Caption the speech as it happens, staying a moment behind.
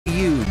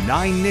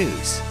9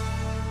 News.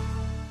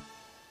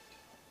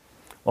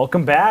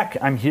 Welcome back.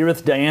 I'm here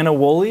with Diana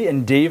Woolley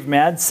and Dave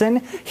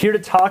Madsen, here to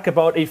talk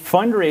about a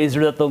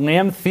fundraiser that the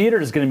Lamb Theater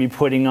is going to be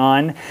putting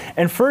on.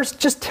 And first,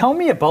 just tell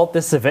me about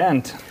this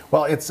event.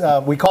 Well, it's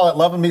we call it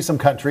Lovin' Me Some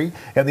Country,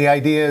 and the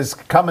idea is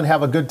come and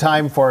have a good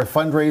time for a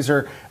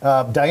fundraiser.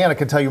 Diana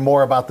can tell you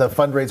more about the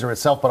fundraiser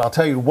itself, but I'll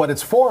tell you what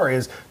it's for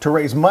is to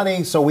raise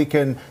money so we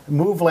can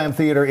move Lamb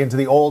Theater into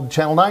the old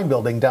Channel 9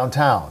 building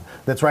downtown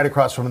that's right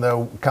across from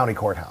the county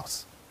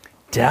courthouse.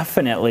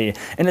 Definitely.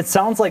 And it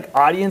sounds like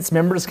audience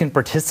members can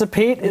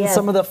participate in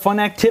some of the fun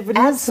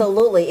activities.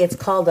 Absolutely. It's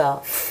called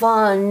a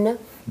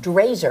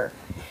fundraiser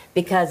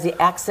because the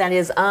accent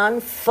is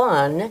on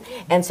fun.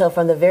 And so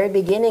from the very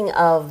beginning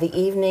of the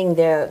evening,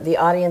 the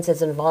audience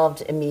is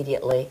involved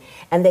immediately.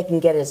 And they can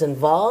get as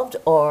involved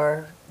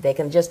or they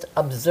can just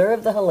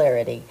observe the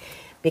hilarity.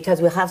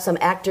 Because we'll have some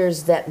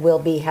actors that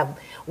will have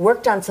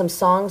worked on some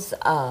songs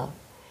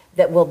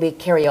that will be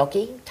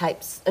karaoke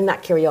types,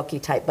 not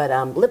karaoke type, but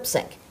lip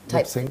sync.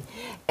 Type thing,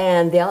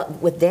 and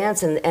with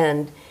dance,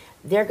 and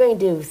they're going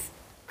to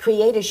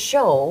create a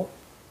show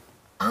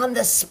on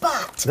the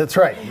spot. That's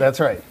right. That's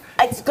right.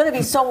 It's going to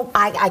be so,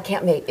 I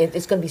can't wait.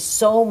 It's going to be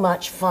so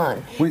much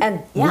fun. We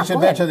should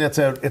mention it's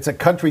a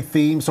country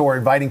theme, so we're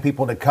inviting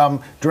people to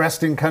come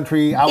dressed in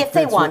country outfits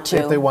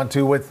if they want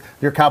to, with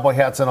your cowboy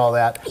hats and all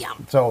that. Yeah.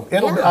 So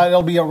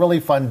it'll be a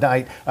really fun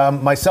night.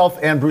 Myself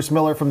and Bruce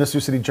Miller from the Sioux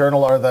City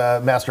Journal are the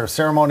master of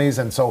ceremonies,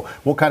 and so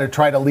we'll kind of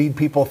try to lead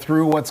people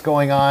through what's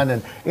going on,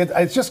 and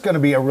it's just going to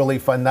be a really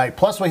fun night.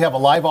 Plus, we have a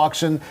live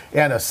auction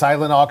and a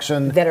silent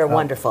auction that are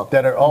wonderful.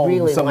 That are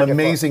really some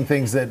wonderful. Amazing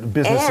things that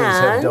businesses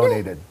have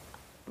donated.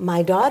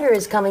 My daughter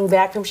is coming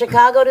back from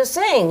Chicago to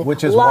sing.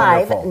 Which is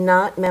live, wonderful.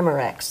 not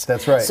Memorex.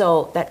 That's right.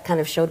 So that kind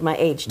of showed my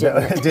age,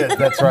 didn't it? It did,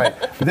 that's right.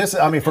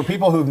 For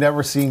people who've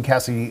never seen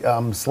Cassie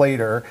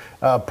Slater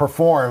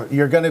perform,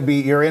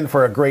 you're in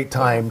for a great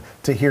time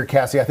to hear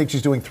Cassie. I think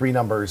she's doing 3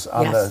 numbers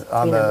on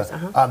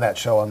that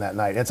show on that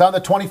night. It's on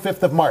the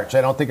 25th of March.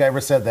 I don't think I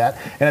ever said that.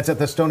 And it's at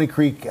the Stony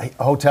Creek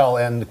Hotel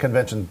and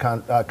Convention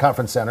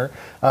Conference Center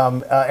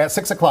at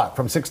 6 o'clock,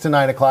 from 6 to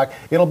 9 o'clock.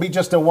 It'll be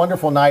just a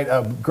wonderful night,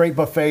 a great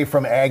buffet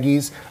from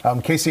Aggies.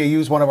 KCAU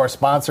is one of our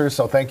sponsors,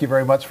 so thank you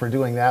very much for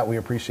doing that. We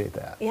appreciate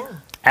that. Yeah.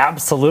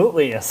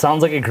 Absolutely. It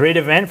sounds like a great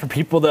event for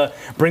people to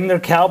bring their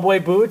cowboy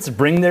boots,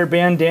 bring their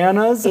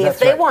bandanas. If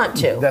they want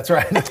to. That's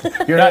right.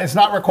 It's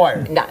not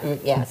required.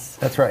 Yes.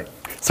 That's right.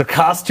 So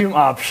costume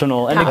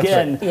optional. And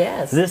again,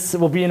 yes. This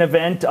will be an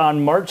event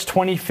on March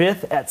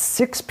 25th at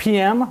 6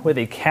 p.m. with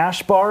a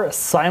cash bar, a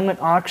silent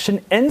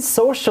auction, and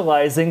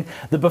socializing.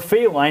 The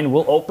buffet line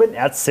will open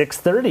at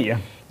 6:30.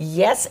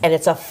 Yes, and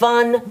it's a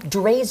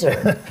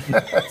fundraiser.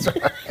 That's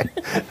right.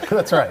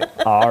 That's right.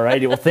 All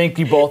righty. Well, thank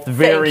you both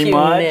very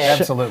much.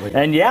 Absolutely.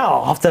 And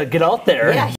I'll have to get out there. Yeah.